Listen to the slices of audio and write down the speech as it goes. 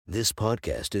This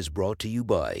podcast is brought to you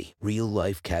by Real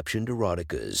Life Captioned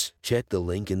Eroticas. Check the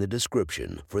link in the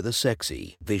description for the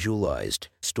sexy, visualized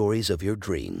stories of your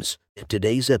dreams.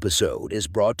 Today's episode is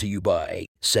brought to you by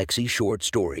Sexy Short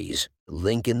Stories.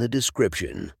 Link in the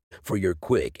description for your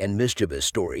quick and mischievous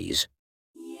stories.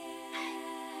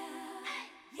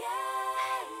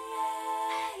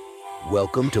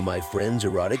 Welcome to my friend's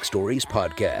Erotic Stories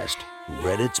podcast,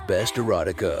 Reddit's Best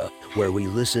Erotica, where we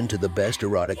listen to the best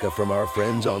erotica from our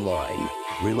friends online.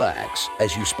 Relax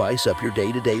as you spice up your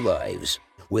day-to-day lives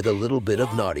with a little bit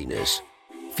of naughtiness.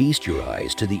 Feast your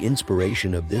eyes to the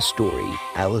inspiration of this story,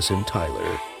 Allison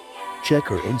Tyler. Check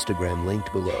her Instagram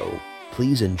linked below.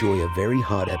 Please enjoy a very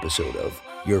hot episode of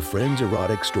Your Friend's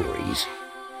Erotic Stories.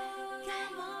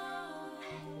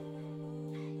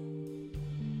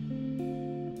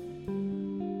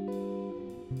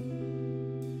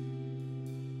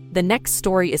 The next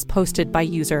story is posted by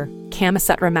user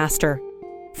Camisetra Master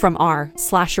from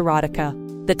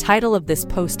r/erotica. The title of this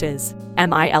post is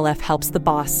MILF Helps the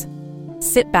Boss.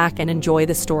 Sit back and enjoy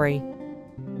the story.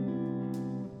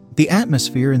 The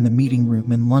atmosphere in the meeting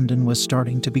room in London was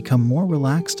starting to become more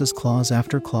relaxed as clause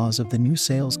after clause of the new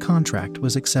sales contract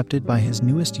was accepted by his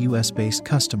newest US-based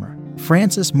customer.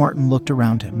 Francis Martin looked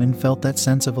around him and felt that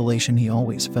sense of elation he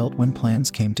always felt when plans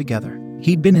came together.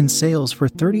 He'd been in sales for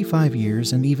 35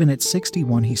 years, and even at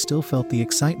 61 he still felt the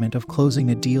excitement of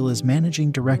closing a deal as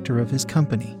managing director of his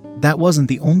company. That wasn't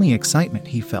the only excitement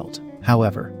he felt,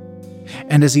 however.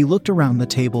 And as he looked around the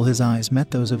table, his eyes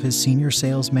met those of his senior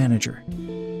sales manager,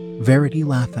 Verity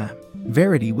Latham.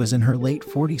 Verity was in her late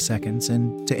 42s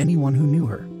and, to anyone who knew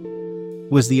her,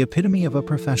 was the epitome of a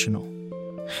professional.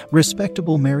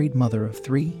 Respectable married mother of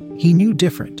 3, he knew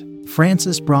different.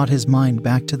 Francis brought his mind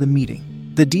back to the meeting.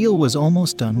 The deal was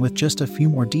almost done, with just a few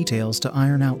more details to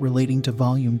iron out relating to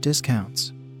volume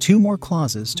discounts. 2 more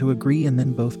clauses to agree, and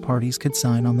then both parties could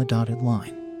sign on the dotted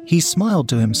line. He smiled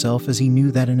to himself as he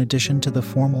knew that in addition to the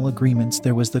formal agreements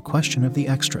there was the question of the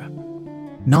extra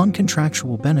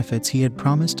non-contractual benefits he had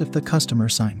promised if the customer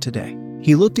signed today.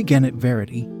 He looked again at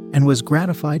Verity and was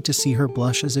gratified to see her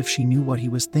blush as if she knew what he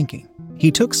was thinking. He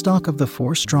took stock of the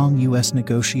 4-strong U.S.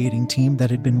 negotiating team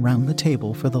that had been round the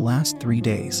table for the last 3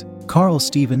 days. Carl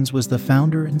Stevens was the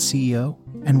founder and CEO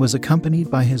and was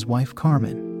accompanied by his wife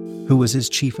Carmen, who was his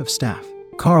chief of staff.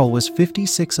 Carl was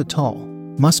 56, a tall,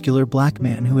 muscular black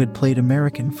man who had played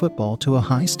American football to a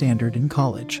high standard in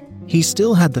college. He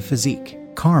still had the physique.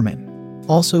 Carmen,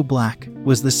 also black,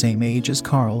 was the same age as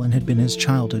Carl and had been his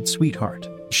childhood sweetheart.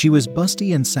 She was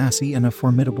busty and sassy and a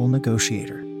formidable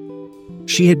negotiator.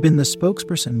 She had been the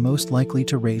spokesperson most likely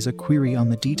to raise a query on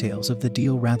the details of the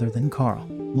deal rather than Carl.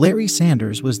 Larry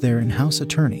Sanders was their in-house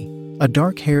attorney, a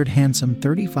dark-haired, handsome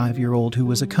 35-year-old who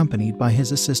was accompanied by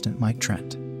his assistant Mike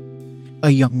Trent, a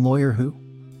young lawyer who,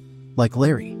 like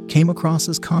Larry, came across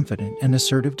as confident and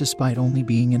assertive despite only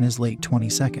being in his late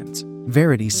 22s.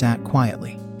 Verity sat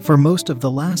quietly. For most of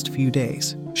the last few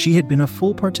days, she had been a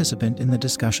full participant in the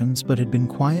discussions but had been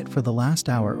quiet for the last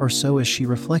hour or so as she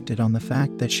reflected on the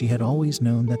fact that she had always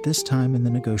known that this time in the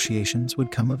negotiations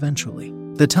would come eventually.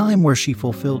 The time where she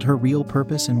fulfilled her real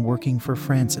purpose in working for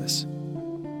Francis.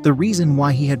 The reason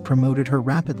why he had promoted her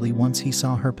rapidly once he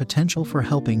saw her potential for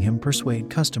helping him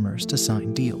persuade customers to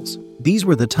sign deals. These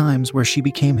were the times where she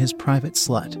became his private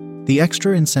slut, the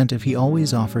extra incentive he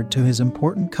always offered to his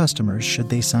important customers should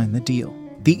they sign the deal.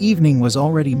 The evening was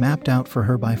already mapped out for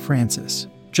her by Francis,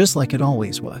 just like it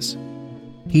always was.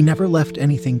 He never left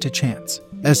anything to chance.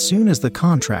 As soon as the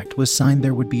contract was signed,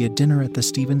 there would be a dinner at the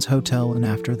Stevens Hotel, and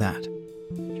after that,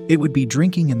 it would be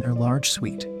drinking in their large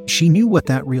suite. She knew what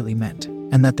that really meant,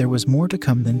 and that there was more to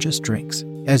come than just drinks.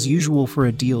 As usual for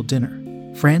a deal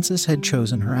dinner, Francis had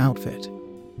chosen her outfit.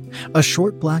 A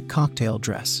short black cocktail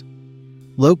dress,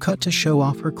 low cut to show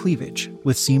off her cleavage,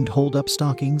 with seamed hold-up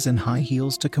stockings and high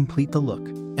heels to complete the look.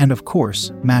 And of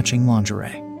course, matching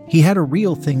lingerie. He had a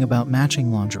real thing about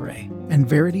matching lingerie, and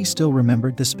Verity still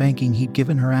remembered the spanking he'd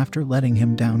given her after letting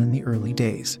him down in the early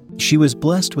days. She was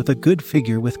blessed with a good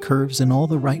figure with curves in all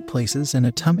the right places and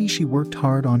a tummy she worked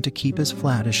hard on to keep as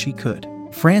flat as she could.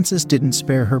 Francis didn't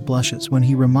spare her blushes when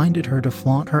he reminded her to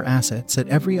flaunt her assets at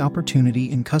every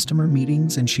opportunity in customer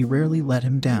meetings, and she rarely let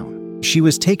him down. She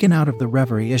was taken out of the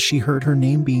reverie as she heard her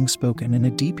name being spoken in a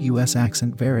deep U.S.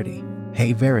 accent. Verity.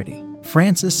 Hey Verity.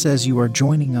 Francis says you are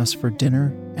joining us for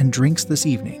dinner and drinks this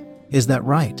evening. Is that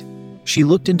right? She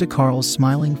looked into Carl's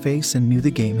smiling face and knew the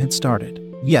game had started.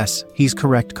 Yes, he's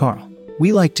correct, Carl.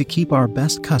 We like to keep our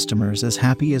best customers as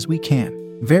happy as we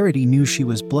can. Verity knew she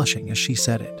was blushing as she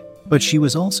said it, but she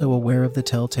was also aware of the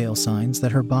telltale signs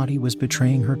that her body was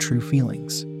betraying her true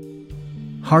feelings.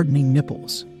 Hardening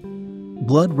nipples,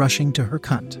 blood rushing to her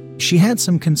cunt. She had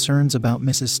some concerns about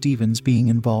Mrs. Stevens being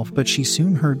involved, but she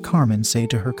soon heard Carmen say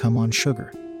to her, "Come on,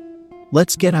 sugar.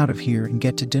 Let's get out of here and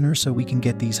get to dinner so we can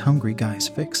get these hungry guys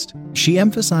fixed." She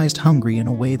emphasized hungry in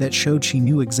a way that showed she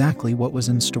knew exactly what was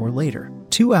in store later.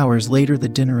 2 hours later, the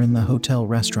dinner in the hotel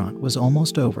restaurant was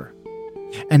almost over,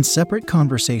 and separate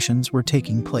conversations were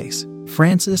taking place.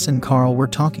 Francis and Carl were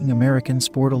talking American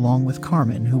sport along with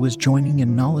Carmen, who was joining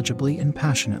in knowledgeably and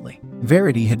passionately.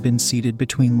 Verity had been seated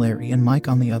between Larry and Mike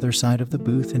on the other side of the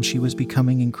booth, and she was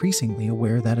becoming increasingly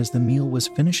aware that as the meal was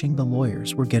finishing, the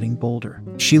lawyers were getting bolder.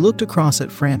 She looked across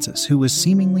at Francis, who was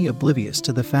seemingly oblivious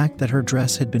to the fact that her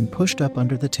dress had been pushed up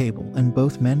under the table and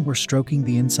both men were stroking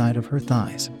the inside of her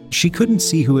thighs. She couldn't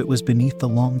see who it was beneath the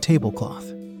long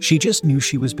tablecloth. She just knew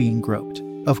she was being groped.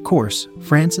 Of course,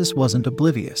 Francis wasn't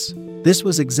oblivious. This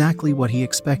was exactly what he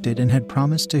expected and had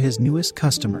promised to his newest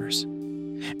customers: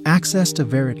 access to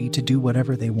Verity to do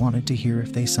whatever they wanted to hear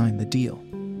if they signed the deal.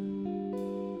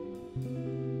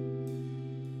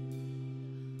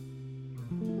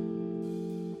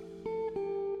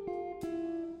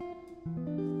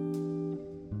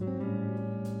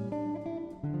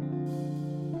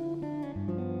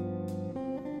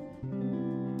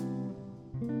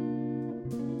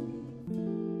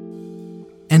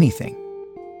 Anything.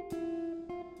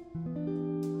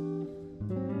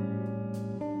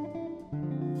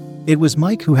 It was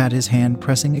Mike who had his hand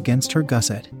pressing against her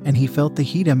gusset, and he felt the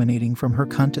heat emanating from her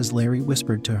cunt as Larry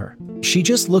whispered to her. She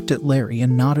just looked at Larry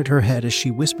and nodded her head as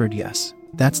she whispered, "Yes,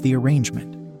 that's the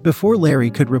arrangement." Before Larry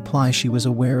could reply, she was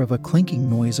aware of a clinking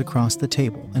noise across the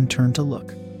table and turned to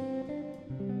look.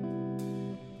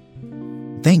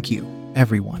 "Thank you,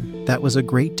 everyone. That was a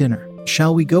great dinner.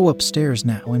 Shall we go upstairs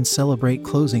now and celebrate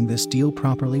closing this deal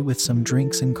properly with some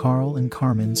drinks in Carl and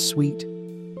Carmen's suite?"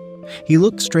 He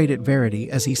looked straight at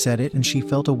Verity as he said it, and she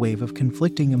felt a wave of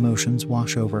conflicting emotions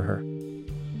wash over her.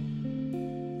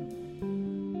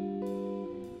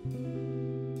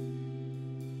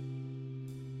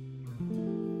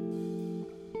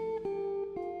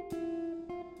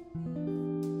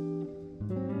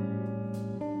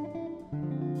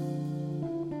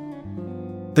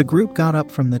 The group got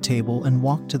up from the table and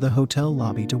walked to the hotel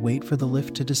lobby to wait for the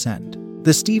lift to descend.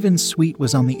 The Stevens suite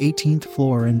was on the 18th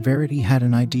floor, and Verity had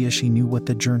an idea she knew what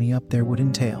the journey up there would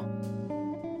entail.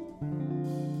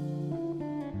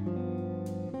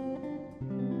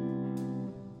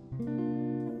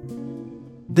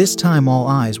 This time all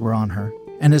eyes were on her,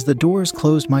 and as the doors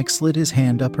closed, Mike slid his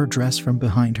hand up her dress from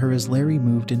behind her as Larry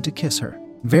moved in to kiss her.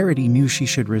 Verity knew she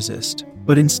should resist,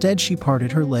 but instead she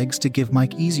parted her legs to give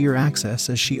Mike easier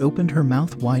access as she opened her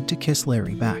mouth wide to kiss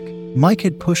Larry back. Mike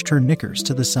had pushed her knickers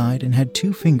to the side and had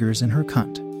 2 fingers in her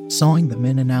cunt, sawing them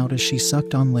in and out as she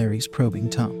sucked on Larry's probing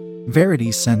tongue.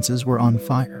 Verity's senses were on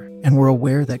fire and were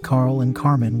aware that Carl and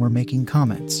Carmen were making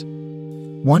comments.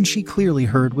 One she clearly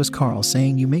heard was Carl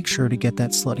saying, "You make sure to get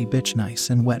that slutty bitch nice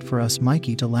and wet for us,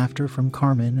 Mikey," to laughter from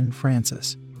Carmen and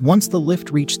Francis. Once the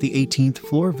lift reached the 18th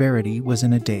floor, Verity was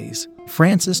in a daze.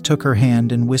 Francis took her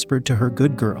hand and whispered to her,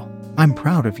 "Good girl. I'm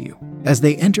proud of you." As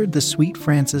they entered the suite,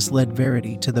 Francis led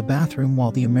Verity to the bathroom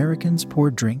while the Americans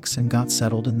poured drinks and got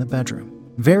settled in the bedroom.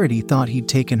 Verity thought he'd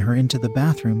taken her into the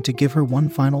bathroom to give her one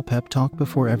final pep talk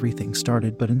before everything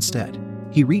started, but instead,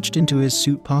 he reached into his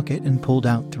suit pocket and pulled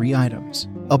out 3 items: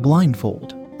 a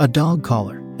blindfold, a dog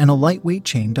collar, and a lightweight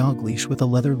chain dog leash with a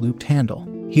leather-looped handle.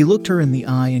 He looked her in the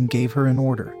eye and gave her an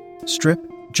order: "Strip,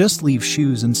 just leave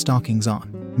shoes and stockings on.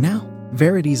 Now."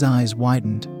 Verity's eyes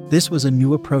widened. This was a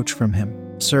new approach from him.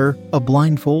 "Sir, a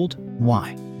blindfold?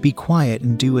 Why? Be quiet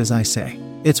and do as I say.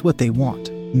 It's what they want.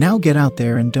 Now get out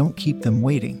there and don't keep them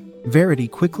waiting." Verity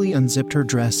quickly unzipped her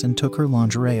dress and took her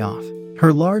lingerie off.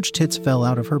 Her large tits fell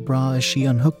out of her bra as she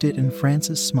unhooked it, and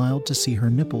Francis smiled to see her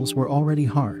nipples were already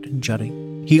hard and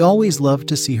jutting. He always loved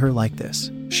to see her like this.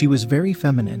 She was very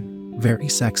feminine, very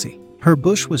sexy. Her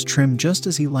bush was trimmed just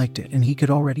as he liked it, and he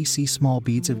could already see small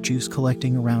beads of juice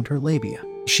collecting around her labia.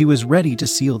 She was ready to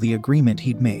seal the agreement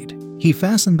he'd made. He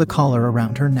fastened the collar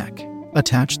around her neck,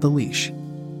 attached the leash,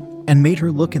 and made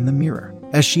her look in the mirror.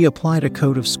 As she applied a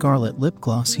coat of scarlet lip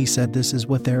gloss, he said, "This is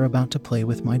what they're about to play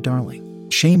with, my darling.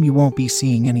 Shame you won't be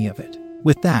seeing any of it."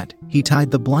 With that, he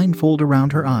tied the blindfold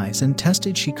around her eyes and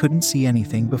tested she couldn't see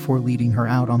anything before leading her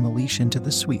out on the leash into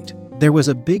the suite. There was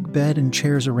a big bed and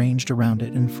chairs arranged around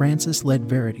it, and Francis led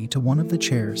Verity to one of the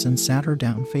chairs and sat her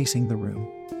down facing the room,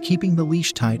 keeping the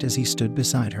leash tight as he stood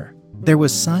beside her. There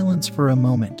was silence for a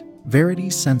moment,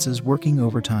 Verity's senses working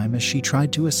overtime as she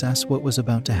tried to assess what was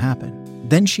about to happen.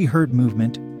 Then she heard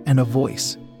movement and a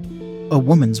voice. A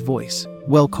woman's voice.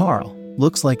 "Well, Carl,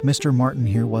 looks like Mr. Martin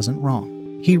here wasn't wrong."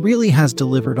 He really has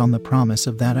delivered on the promise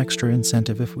of that extra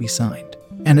incentive if we signed.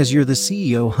 And as you're the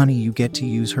CEO, honey, you get to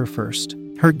use her first.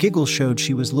 Her giggle showed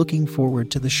she was looking forward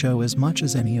to the show as much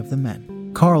as any of the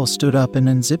men. Carl stood up and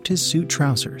unzipped his suit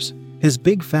trousers, his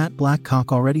big fat black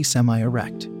cock already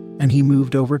semi-erect, and he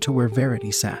moved over to where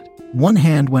Verity sat. One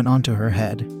hand went onto her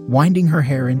head, winding her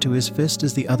hair into his fist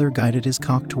as the other guided his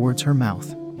cock towards her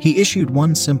mouth. He issued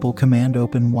one simple command: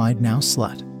 open wide now,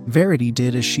 slut. Verity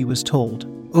did as she was told,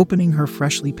 opening her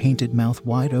freshly painted mouth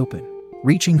wide open,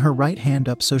 reaching her right hand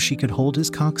up so she could hold his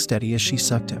cock steady as she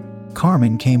sucked him.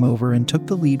 Carmen came over and took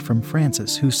the lead from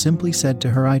Francis, who simply said to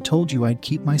her, I told you I'd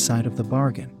keep my side of the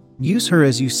bargain. Use her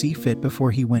as you see fit,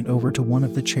 before he went over to one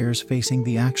of the chairs facing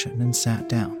the action and sat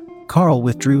down. Carl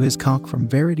withdrew his cock from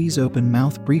Verity's open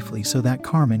mouth briefly so that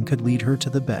Carmen could lead her to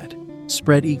the bed,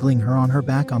 spread-eagling her on her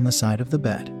back on the side of the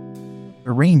bed,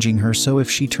 arranging her so if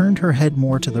she turned her head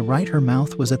more to the right, her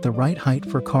mouth was at the right height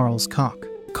for Carl's cock.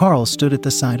 Carl stood at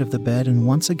the side of the bed and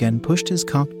once again pushed his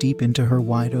cock deep into her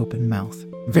wide-open mouth.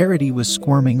 Verity was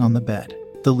squirming on the bed,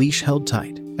 the leash held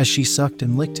tight, as she sucked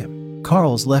and licked him.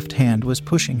 Carl's left hand was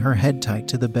pushing her head tight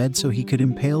to the bed so he could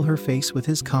impale her face with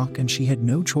his cock, and she had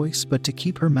no choice but to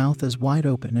keep her mouth as wide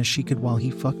open as she could while he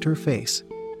fucked her face,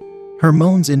 her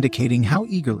moans indicating how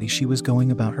eagerly she was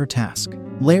going about her task.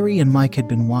 Larry and Mike had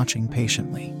been watching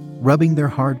patiently, rubbing their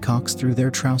hard cocks through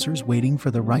their trousers, waiting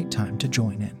for the right time to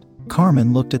join in.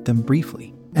 Carmen looked at them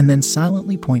briefly, and then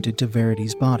silently pointed to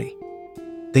Verity's body.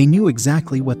 They knew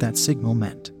exactly what that signal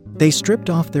meant. They stripped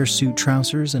off their suit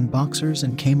trousers and boxers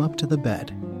and came up to the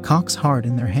bed, cocks hard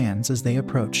in their hands as they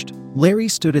approached. Larry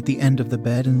stood at the end of the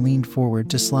bed and leaned forward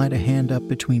to slide a hand up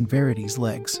between Verity's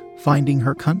legs, finding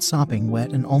her cunt sopping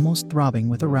wet and almost throbbing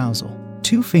with arousal.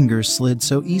 2 fingers slid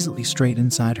so easily straight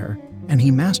inside her, and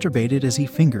he masturbated as he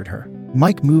fingered her.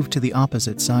 Mike moved to the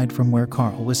opposite side from where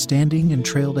Carl was standing and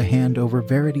trailed a hand over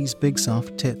Verity's big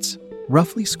soft tits,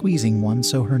 roughly squeezing one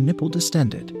so her nipple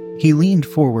distended. He leaned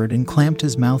forward and clamped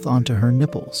his mouth onto her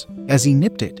nipples. As he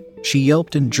nipped it, she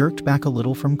yelped and jerked back a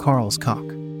little from Carl's cock.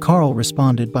 Carl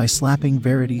responded by slapping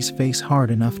Verity's face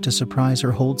hard enough to surprise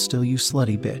her. Hold still, you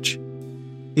slutty bitch.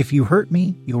 If you hurt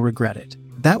me, you'll regret it.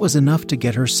 That was enough to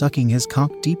get her sucking his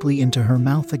cock deeply into her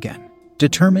mouth again,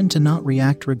 determined to not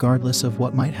react regardless of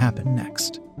what might happen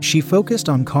next. She focused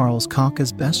on Carl's cock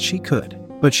as best she could,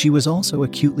 but she was also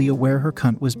acutely aware her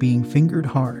cunt was being fingered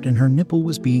hard and her nipple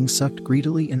was being sucked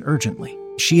greedily and urgently.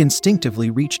 She instinctively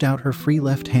reached out her free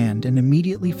left hand and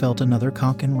immediately felt another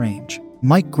cock in range.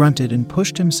 Mike grunted and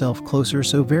pushed himself closer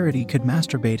so Verity could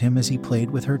masturbate him as he played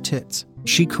with her tits.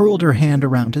 She curled her hand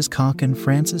around his cock and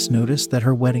Francis noticed that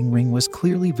her wedding ring was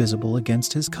clearly visible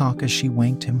against his cock as she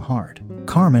wanked him hard.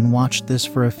 Carmen watched this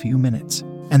for a few minutes,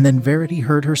 and then Verity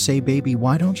heard her say, baby,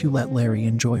 why don't you let Larry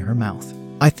enjoy her mouth?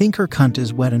 I think her cunt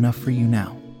is wet enough for you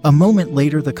now. A moment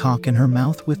later, the cock in her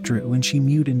mouth withdrew and she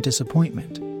mewed in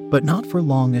disappointment, but not for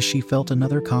long as she felt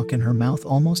another cock in her mouth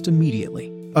almost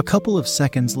immediately. A couple of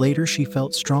seconds later, she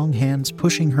felt strong hands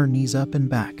pushing her knees up and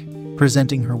back,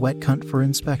 presenting her wet cunt for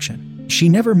inspection. She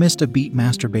never missed a beat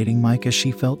masturbating Mike as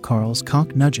she felt Carl's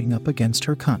cock nudging up against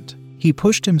her cunt. He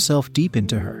pushed himself deep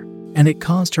into her, and it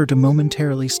caused her to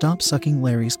momentarily stop sucking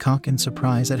Larry's cock in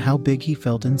surprise at how big he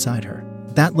felt inside her.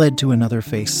 That led to another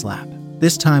face slap,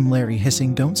 this time Larry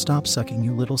hissing, don't stop sucking,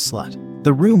 you little slut.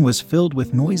 The room was filled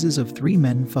with noises of 3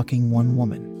 men fucking 1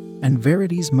 woman, and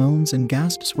Verity's moans and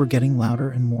gasps were getting louder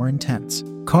and more intense.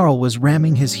 Carl was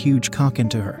ramming his huge cock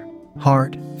into her,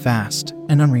 hard, fast,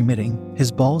 and unremitting,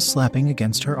 his balls slapping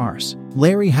against her arse.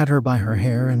 Larry had her by her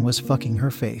hair and was fucking her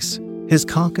face, his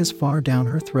cock as far down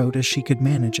her throat as she could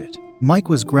manage it. Mike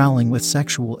was growling with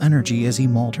sexual energy as he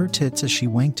mauled her tits as she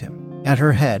wanked him. At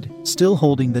her head, still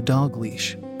holding the dog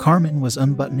leash, Carmen was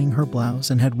unbuttoning her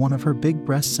blouse and had one of her big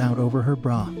breasts out over her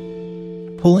bra,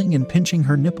 pulling and pinching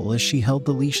her nipple as she held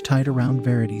the leash tight around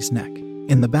Verity's neck.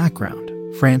 In the background,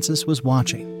 Francis was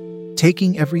watching,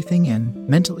 taking everything in,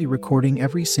 mentally recording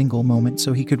every single moment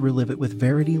so he could relive it with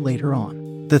Verity later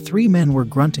on. The 3 men were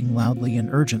grunting loudly and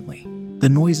urgently, the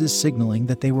noises signaling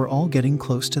that they were all getting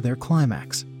close to their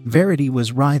climax. Verity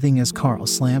was writhing as Carl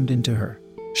slammed into her.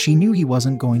 She knew he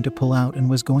wasn't going to pull out and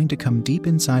was going to come deep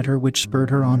inside her, which spurred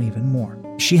her on even more.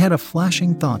 She had a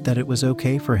flashing thought that it was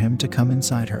okay for him to come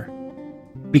inside her,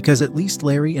 because at least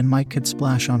Larry and Mike could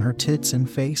splash on her tits and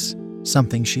face,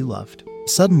 something she loved.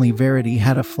 Suddenly, Verity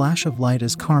had a flash of light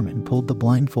as Carmen pulled the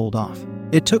blindfold off.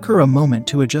 It took her a moment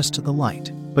to adjust to the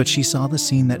light, but she saw the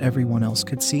scene that everyone else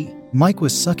could see. Mike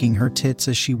was sucking her tits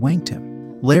as she wanked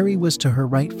him. Larry was to her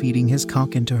right, feeding his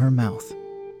cock into her mouth.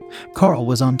 Carl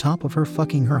was on top of her,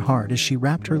 fucking her hard as she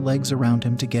wrapped her legs around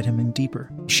him to get him in deeper.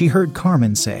 She heard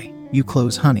Carmen say, You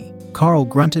close, honey. Carl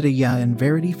grunted a yeah, and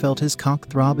Verity felt his cock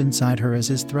throb inside her as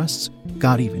his thrusts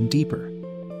got even deeper.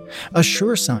 A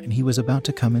sure sign he was about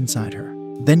to come inside her.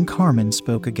 Then Carmen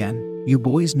spoke again. You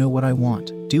boys know what I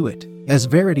want. Do it. As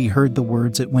Verity heard the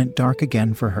words, it went dark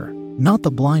again for her. Not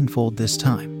the blindfold this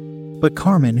time, but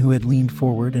Carmen, who had leaned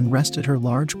forward and rested her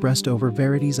large breast over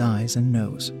Verity's eyes and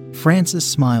nose. Francis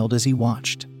smiled as he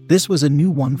watched. This was a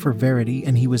new one for Verity,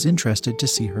 and he was interested to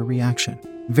see her reaction.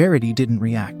 Verity didn't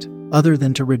react, other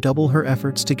than to redouble her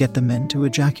efforts to get the men to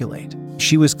ejaculate.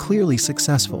 She was clearly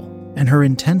successful, and her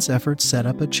intense efforts set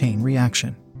up a chain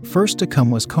reaction. First to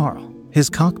come was Carl, his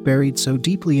cock buried so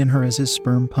deeply in her as his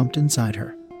sperm pumped inside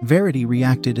her. Verity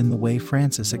reacted in the way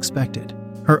Francis expected,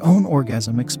 her own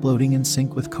orgasm exploding in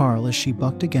sync with Carl as she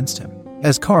bucked against him.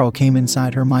 As Carl came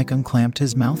inside her, Mike unclamped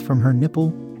his mouth from her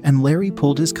nipple, and Larry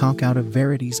pulled his cock out of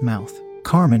Verity's mouth.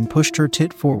 Carmen pushed her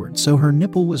tit forward so her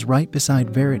nipple was right beside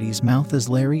Verity's mouth as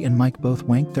Larry and Mike both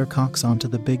wanked their cocks onto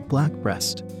the big black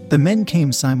breast. The men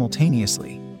came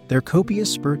simultaneously, their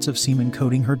copious spurts of semen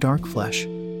coating her dark flesh,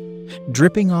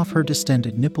 dripping off her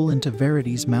distended nipple into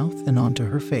Verity's mouth and onto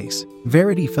her face.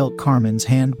 Verity felt Carmen's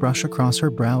hand brush across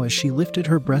her brow as she lifted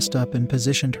her breast up and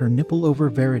positioned her nipple over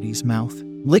Verity's mouth.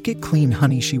 Lick it clean,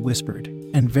 honey, she whispered,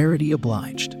 and Verity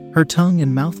obliged, her tongue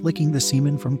and mouth licking the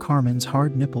semen from Carmen's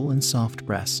hard nipple and soft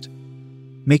breast,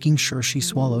 making sure she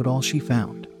swallowed all she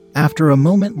found. After a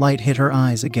moment, light hit her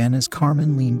eyes again as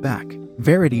Carmen leaned back.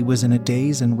 Verity was in a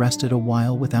daze and rested a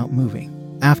while without moving.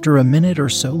 After a minute or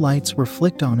so, lights were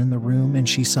flicked on in the room and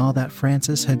she saw that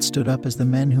Francis had stood up as the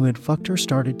men who had fucked her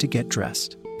started to get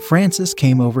dressed. Francis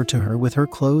came over to her with her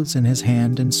clothes in his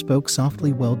hand and spoke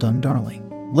softly, well done, darling.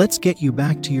 Let's get you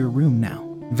back to your room now.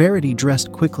 Verity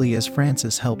dressed quickly as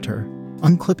Francis helped her,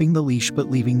 unclipping the leash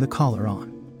but leaving the collar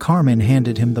on. Carmen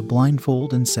handed him the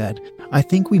blindfold and said, I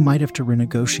think we might have to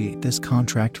renegotiate this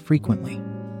contract frequently.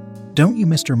 Don't you,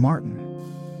 Mr. Martin?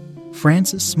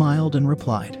 Francis smiled and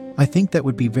replied, I think that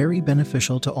would be very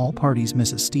beneficial to all parties,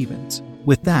 Mrs. Stevens.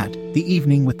 With that, the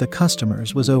evening with the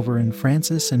customers was over and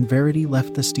Francis and Verity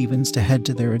left the Stevens to head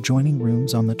to their adjoining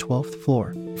rooms on the 12th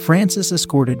floor. Francis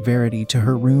escorted Verity to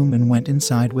her room and went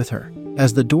inside with her.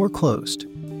 As the door closed,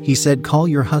 he said, call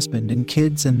your husband and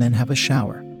kids and then have a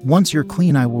shower. Once you're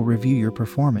clean, I will review your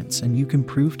performance and you can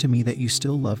prove to me that you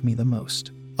still love me the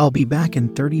most. I'll be back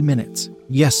in 30 minutes.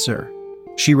 Yes, sir,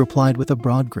 she replied with a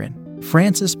broad grin.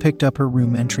 Francis picked up her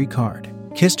room entry card,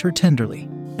 kissed her tenderly,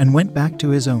 and went back to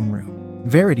his own room.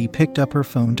 Verity picked up her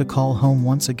phone to call home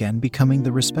once again, becoming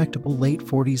the respectable late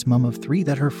 40s mom of 3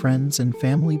 that her friends and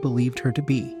family believed her to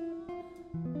be.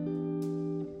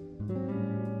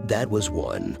 That was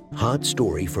one hot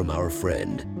story from our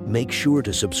friend. Make sure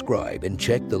to subscribe and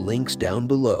check the links down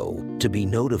below to be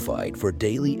notified for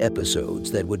daily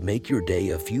episodes that would make your day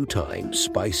a few times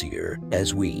spicier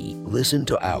as we listen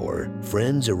to our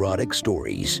friends' erotic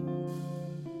stories.